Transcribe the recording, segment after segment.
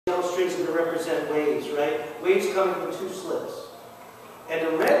strings are going to represent waves, right? Waves coming from two slits. And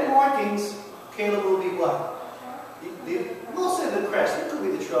the red markings, Caleb, will be what? We'll say the crest. It could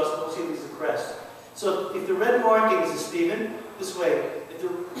be the truss, but we'll see these are the crest. So if the red markings is Stephen, this way.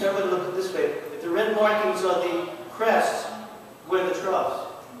 Everybody look at this way. If the red markings are the crests, we're the troughs.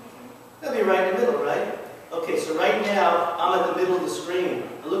 That'll be right in the middle, right? Okay, so right now, I'm at the middle of the screen.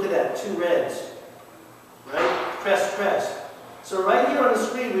 And look at that, two reds. Right? Crest, crest. So right here on the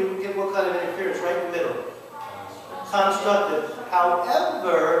screen, we get what kind of interference? Right in the middle. Constructive.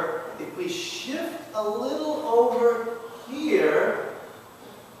 However, if we shift a little over here,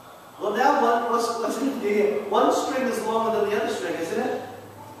 well now what's in here? One string is longer than the other string, isn't it?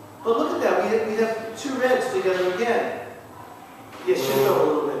 But look at that, we have two reds together again. Yeah, shift over a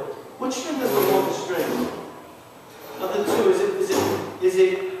little bit. Which string is the longest string? Of the two, is it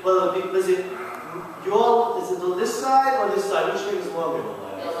this side or this side? Which string is longer?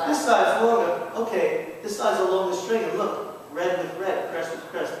 This side's longer. Okay, this side's the longest string, and look, red with red, crest with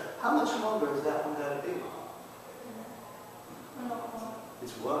crest. How much longer is that one got to be?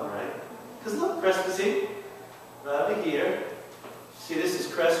 It's one, right? Because look, crest, you see? Right over here. See, this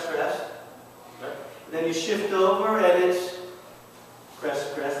is crest, crest. Right? And then you shift over, and it's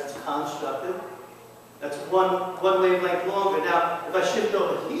crest, crest. It's constructive. That's one wavelength longer. Now, if I shift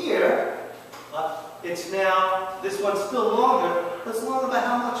over here, it's now, this one's still longer, but it's longer by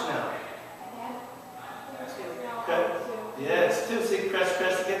how much now? Okay. Yeah, it's 2. See, crest,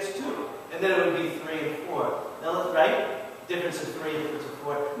 crest gets 2. And then it would be 3 and 4. Now, right? Difference of 3, difference of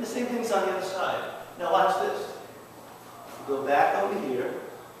 4. And the same thing's on the other side. Now, watch this. Go back over here.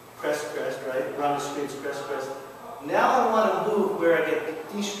 Crest, crest, right? Around the screen's crest, crest. Now I want to move where I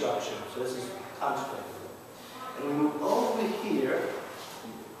get destruction. So this is constructive. And we move over here.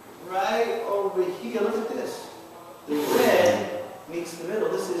 Right over here. Look at this. The red meets the middle.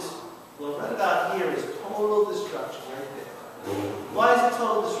 This is, well, right about here is total destruction right there. Why is it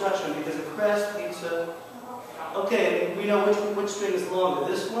total destruction? Because a crest meets a... Okay, we know which string is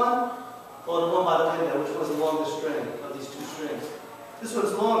longer. This one or the one by the window? Which one's the longest string of these two strings? This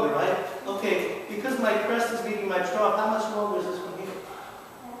one's longer, right? Okay, because my crest is meeting my trough, how much longer is this one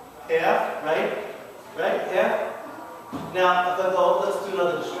here? Half, right? Right? Half? Now, if I go, let's do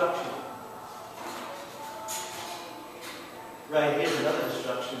another destruction. Right, here's another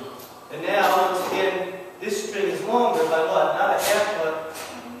destruction. And now, once again, this string is longer by what? Not a half, but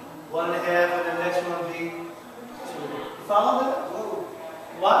 1 1/2, and the next one would be 2. You follow that? Whoa.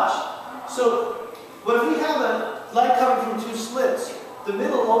 Watch. So, when we have a light coming from two slits, the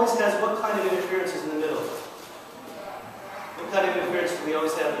middle always has what kind of interference is in the middle? What kind of interference do we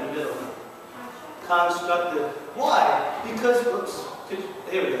always have in the middle? Constructive. Why? Because, whoops,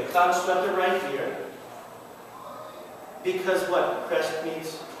 here we go. Constructive right here. Because what? Crest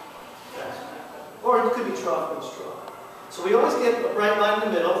meets crest. Or it could be trough meets trough. So we always get a bright line in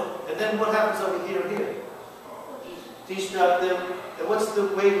the middle, and then what happens over here and here? Destructive. And what's the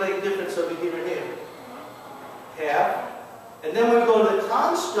wavelength difference over here and here? Half. And then when we go to the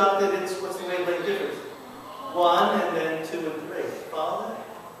constructive, it's what's the wavelength difference? 1 and then 2 and 3. Follow